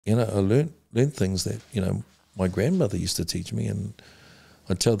you know, I learned things that, you know, my grandmother used to teach me. And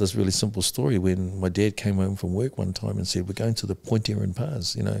I tell this really simple story when my dad came home from work one time and said, we're going to the Pointer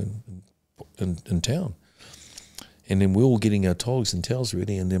Pas, you know, in town. And then we're all getting our togs and towels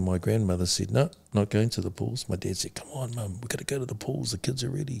ready, and then my grandmother said, no, not going to the pools. My dad said, come on, Mum, we've got to go to the pools. The kids are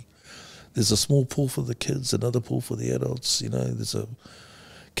ready. There's a small pool for the kids, another pool for the adults, you know, there's a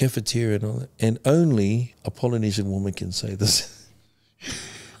cafeteria and all that. And only a Polynesian woman can say this.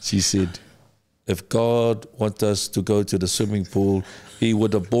 She said, if God wants us to go to the swimming pool, he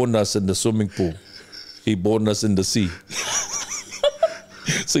would have born us in the swimming pool. He born us in the sea.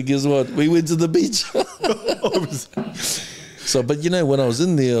 So guess what? We went to the beach. So, but you know, when I was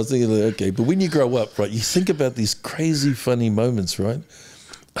in there, I was thinking, like, okay, but when you grow up, right, you think about these crazy, funny moments, right? And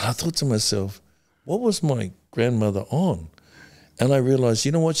I thought to myself, what was my grandmother on? And I realized,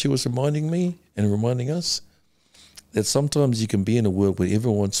 you know what she was reminding me and reminding us? That sometimes you can be in a world where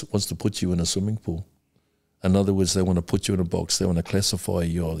everyone wants to put you in a swimming pool. In other words, they want to put you in a box. They want to classify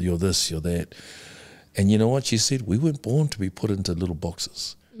you, you're this, you're that. And you know what she said? We weren't born to be put into little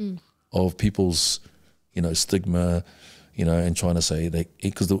boxes of people's, you know, stigma, you know, and trying to say that,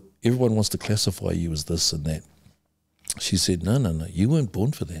 because everyone wants to classify you as this and that. She said, no, you weren't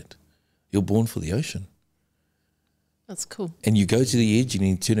born for that. You're born for the ocean. That's cool. And you go to the edge and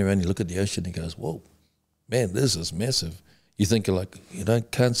you turn around and you look at the ocean and it goes, whoa, man, this is massive. You think like, you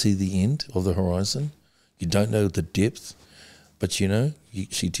can't see the end of the horizon. You don't know the depth. But you know,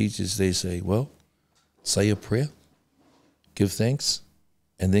 she teaches, they say, well, say a prayer, give thanks,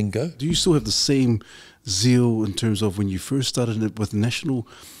 and then go. Do you still have the same zeal in terms of when you first started it with National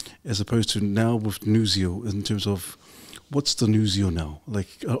as opposed to now with New Zeal, in terms of what's the New Zeal now? Like,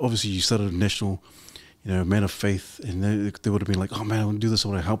 obviously you started National, you know, a man of faith, and they would have been like, oh man, I want to do this, I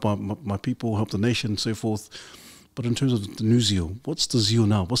want to help my people, help the nation, and so forth. But in terms of the New Zeal, what's the zeal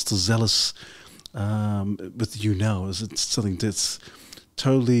now? What's the zealous with you now? Is it something that's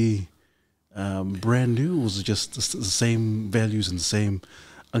totally brand new, or is it just the same values and the same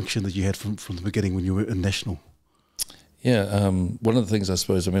unction that you had from the beginning when you were in National? Yeah, one of the things I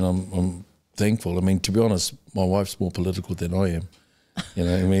suppose, I mean, I'm thankful. I mean, to be honest, my wife's more political than I am. You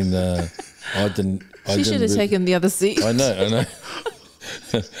know, I mean, I didn't should have taken the other seat. I know.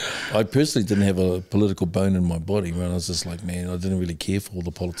 I personally didn't have a political bone in my body, right? I was just like, man, I didn't really care for all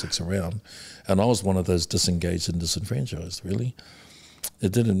the politics around. And I was one of those disengaged and disenfranchised, really.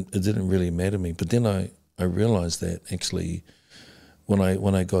 It didn't really matter to me. But then I realized that actually when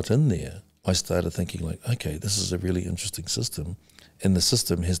I got in there, I started thinking like, okay, this is a really interesting system, and the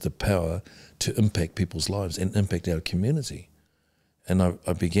system has the power to impact people's lives and impact our community. And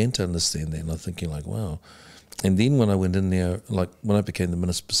I began to understand that, and I'm thinking like, wow. And then when I went in there, like when I became the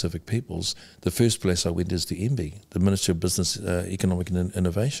Minister of Pacific Peoples, the first place I went is to MB, the Ministry of Business, Economic and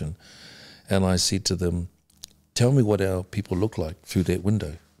Innovation. And I said to them, tell me what our people look like through that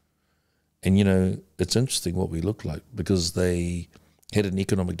window. And, you know, it's interesting what we look like, because they had an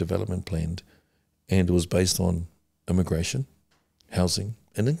economic development plan, and it was based on immigration, housing,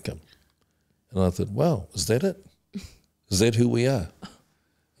 and income. And I thought, wow, is that it? Is that who we are?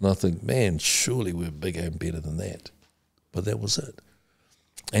 And I think, man, surely we're bigger and better than that. But that was it.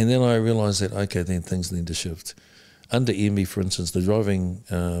 And then I realized that, okay, then things need to shift. Under MB, for instance, the driving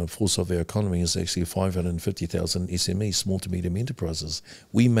force of our economy is actually 550,000 SMEs, small to medium enterprises.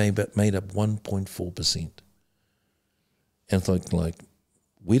 We made up 1.4%. And I thought, like,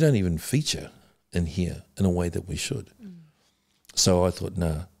 we don't even feature in here in a way that we should. So I thought,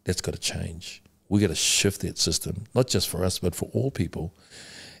 nah, that's got to change. We got to shift that system, not just for us, but for all people.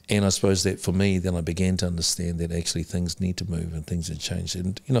 And I suppose that for me, then I began to understand that actually things need to move and things had changed.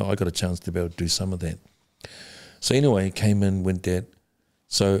 And, you know, I got a chance to be able to do some of that. So anyway, came in, went that.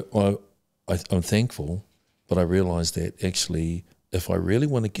 So I'm thankful, but I realized that actually if I really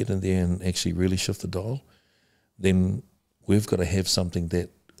want to get in there and actually really shift the dial, then we've got to have something that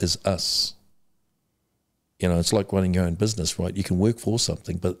is us. You know, it's like running your own business, right? You can work for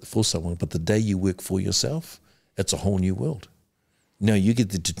something, but the day you work for yourself, it's a whole new world. Now you get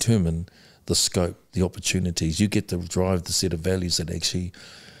to determine the scope, the opportunities. You get to drive the set of values that actually,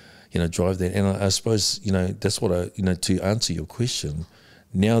 you know, drive that. And I suppose, you know, that's what to answer your question,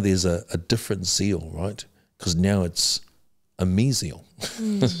 now there's a different zeal, right? Because now it's a me zeal.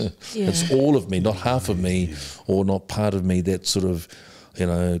 Yeah. It's all of me, not half of me or not part of me that sort of, you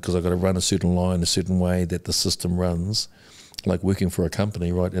know, because I've got to run a certain line, a certain way that the system runs, like working for a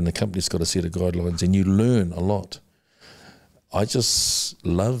company, right? And the company's got a set of guidelines and you learn a lot. I just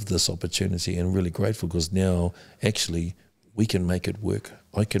love this opportunity and really grateful because now actually we can make it work.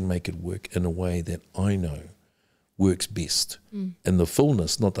 I can make it work in a way that I know works best. And the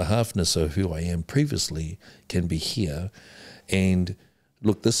fullness, not the halfness of who I am previously, can be here. And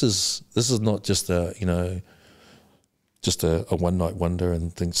look, this is not just a one night wonder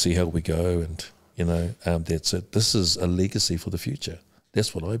and see how we go and that's it. This is a legacy for the future.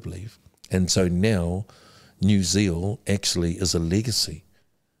 That's what I believe. And so now New Zealand actually is a legacy,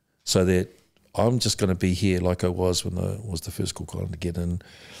 so that I'm just going to be here like I was when I was the first Cook Island to get in.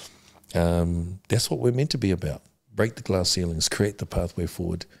 That's what we're meant to be about. Break the glass ceilings, create the pathway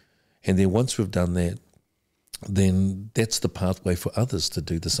forward. And then once we've done that, then that's the pathway for others to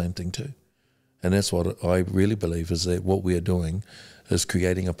do the same thing too. And that's what I really believe, is that what we are doing is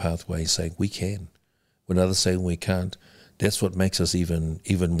creating a pathway saying we can. When others say we can't, that's what makes us even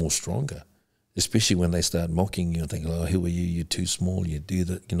more stronger. Especially when they start mocking you and thinking, oh, who are you? You're too small. You do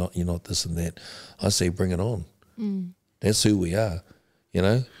that. You're not this and that. I say, bring it on. That's who we are.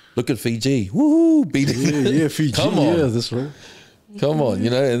 Look at Fiji. Woo! Beat it. Yeah, Fiji. Come on. Yeah, that's right. Come on,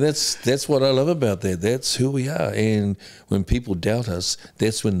 and that's what I love about that. That's who we are. And when people doubt us,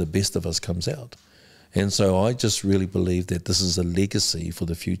 that's when the best of us comes out. And so I just really believe that this is a legacy for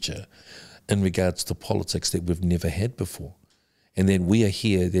the future in regards to politics that we've never had before. And then we are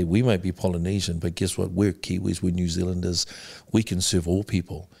here, that we might be Polynesian, but guess what? We're Kiwis, we're New Zealanders. We can serve all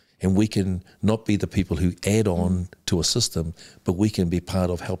people. And we can not be the people who add on to a system, but we can be part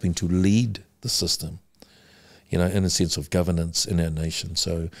of helping to lead the system, in a sense of governance in our nation.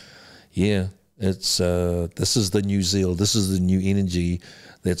 So, yeah, it's this is the New Zealand, this is the new energy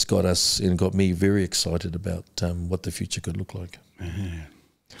that's got us and got me very excited about what the future could look like.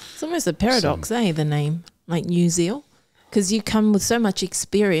 It's almost a paradox, the name, like New Zealand, because you come with so much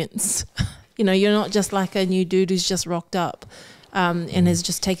experience. You're not just like a new dude who's just rocked up and has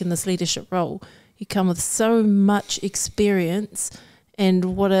just taken this leadership role. You come with so much experience,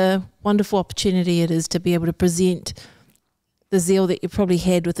 and what a wonderful opportunity it is to be able to present the zeal that you probably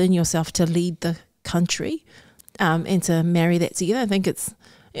had within yourself to lead the country, and to marry that together. I think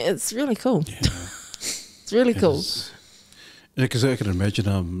it's really cool. Yeah. It's really cool. Because I can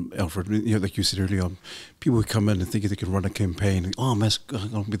imagine, Alfred, like you said earlier, people who come in and think they can run a campaign, and, I'm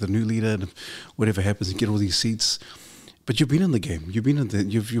going to be the new leader, and whatever happens, and get all these seats. But you've been in the game.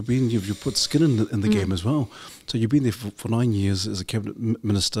 You've put skin in the game as well. So you've been there for 9 years as a cabinet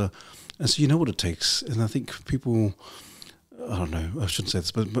minister, and so you know what it takes. And I think people, I don't know, I shouldn't say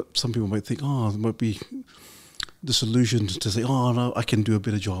this, but some people might think, they might be disillusioned to say, no, I can do a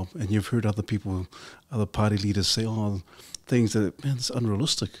better job. And you've heard other people, other party leaders say, things that, man, it's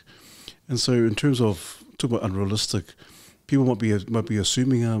unrealistic. And so in terms of talking about unrealistic, people might be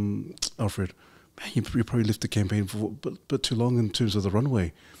assuming, Alfred, man, you probably left the campaign for a bit too long in terms of the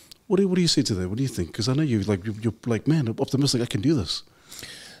runway. What do you say to that? What do you think? Because I know you're like, man, I'm optimistic I can do this.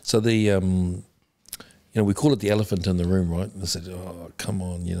 So the we call it the elephant in the room, right? And they said, oh, come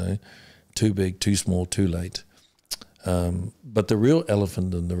on, too big, too small, too late. But the real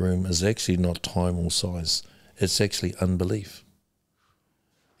elephant in the room is actually not time or size. It's actually unbelief.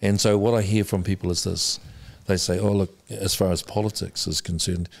 And so what I hear from people is this. They say, oh, look, as far as politics is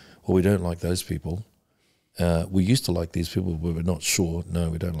concerned, well, we don't like those people. We used to like these people, but we're not sure.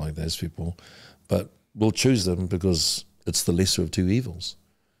 No, we don't like those people. But we'll choose them because it's the lesser of two evils.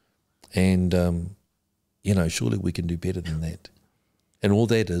 And, surely we can do better than that. And all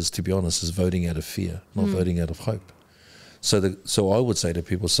that is, to be honest, is voting out of fear, not voting out of hope. So I would say to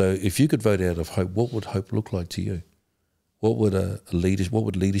people, so if you could vote out of hope, what would hope look like to you? What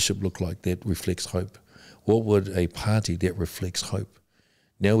would leadership look like that reflects hope? What would a party that reflects hope?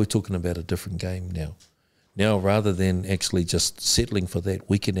 Now we're talking about a different game now. Now, rather than actually just settling for that,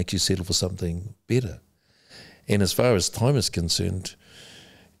 we can actually settle for something better. And as far as time is concerned,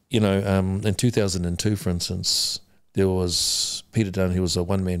 in 2002, for instance, there was Peter Dunn, who was a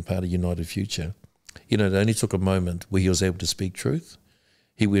one-man party, United Future. It only took a moment where he was able to speak truth.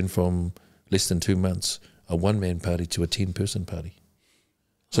 He went from less than 2 months, a one-man party, to a 10-person party.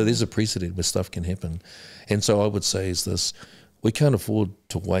 So there's a precedent where stuff can happen. And so I would say is this, we can't afford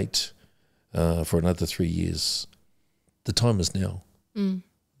to wait for another 3 years. The time is now.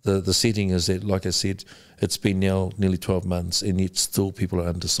 The setting is that, like I said, it's been now nearly 12 months and yet still people are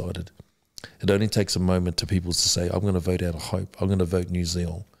undecided. It only takes a moment to people to say, I'm going to vote out of hope. I'm going to vote New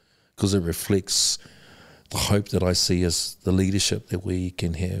Zealand, because it reflects the hope that I see as the leadership that we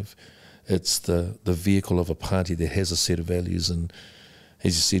can have. It's the vehicle of a party that has a set of values. And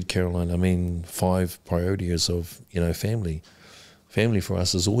as you said, Caroline, 5 priorities of, family. Family for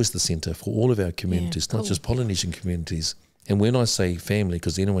us is always the centre for all of our communities, not just Polynesian communities. And when I say family,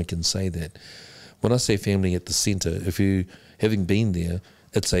 because anyone can say that, when I say family at the centre, if you, having been there,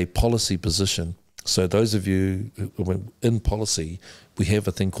 it's a policy position So those of you, in policy, we have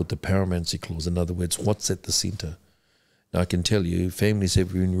a thing called the paramountcy clause. In other words, what's at the centre? Now, I can tell you, families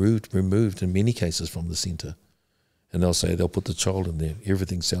have been removed in many cases from the centre. And they'll say they'll put the child in there.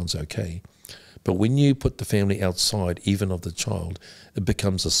 Everything sounds okay. But when you put the family outside, even of the child, it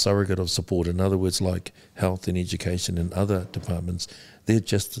becomes a surrogate of support. In other words, like health and education and other departments, they're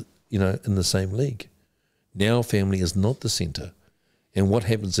just, in the same league. Now family is not the centre. And what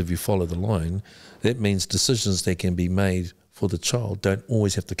happens if you follow the line? That means decisions that can be made for the child don't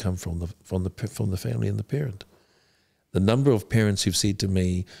always have to come from the family and the parent. The number of parents who've said to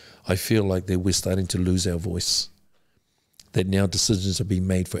me, I feel like that we're starting to lose our voice, that now decisions are being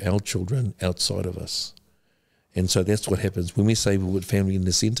made for our children outside of us. And so that's what happens. When we say we put family in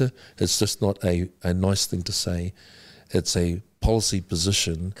the centre, it's just not a nice thing to say. It's a policy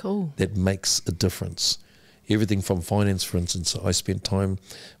position that makes a difference. Everything from finance, for instance. I spent time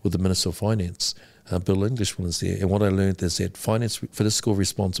with the Minister of Finance, Bill English was there, and what I learned is that fiscal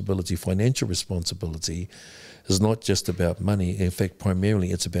responsibility, financial responsibility is not just about money. In fact,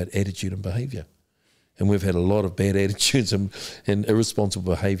 primarily it's about attitude and behaviour. And we've had a lot of bad attitudes and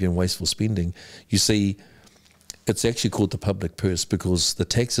irresponsible behaviour and wasteful spending. You see, it's actually called the public purse because the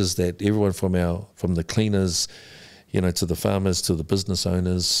taxes that everyone from the cleaners, to the farmers, to the business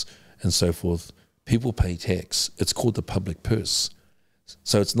owners and so forth, people pay tax. It's called the public purse.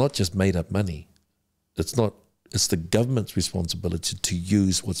 So it's not just made up money. It's the government's responsibility to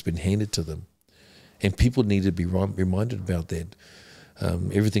use what's been handed to them. And people need to be reminded about that.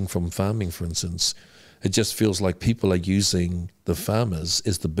 Everything from farming, for instance, it just feels like people are using the farmers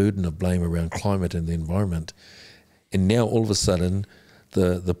as the burden of blame around climate and the environment. And now all of a sudden,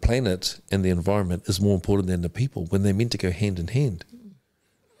 the planet and the environment is more important than the people when they're meant to go hand in hand.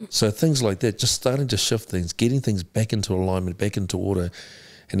 So things like that, just starting to shift things, getting things back into alignment, back into order.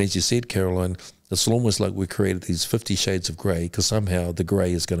 And as you said, Caroline, it's almost like we created these 50 shades of grey because somehow the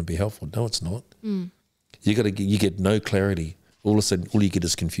grey is going to be helpful. No, it's not. You get no clarity. All of a sudden, all you get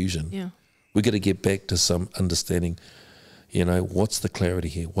is confusion. Yeah. We've got to get back to some understanding, what's the clarity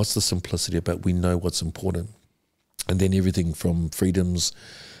here? What's the simplicity about we know what's important? And then everything from freedoms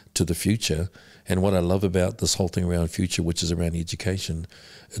to the future. And what I love about this whole thing around future, which is around education,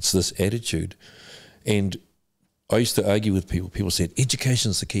 it's this attitude. And I used to argue with people. People said,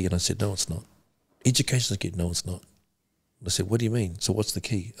 education's the key. And I said, no, it's not. Education's the key. No, it's not. I said, what do you mean? So what's the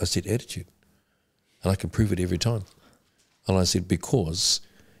key? I said, attitude. And I can prove it every time. And I said, because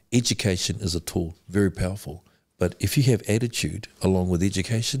education is a tool, very powerful. But if you have attitude along with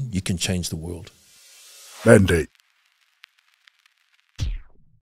education, you can change the world. Mandate.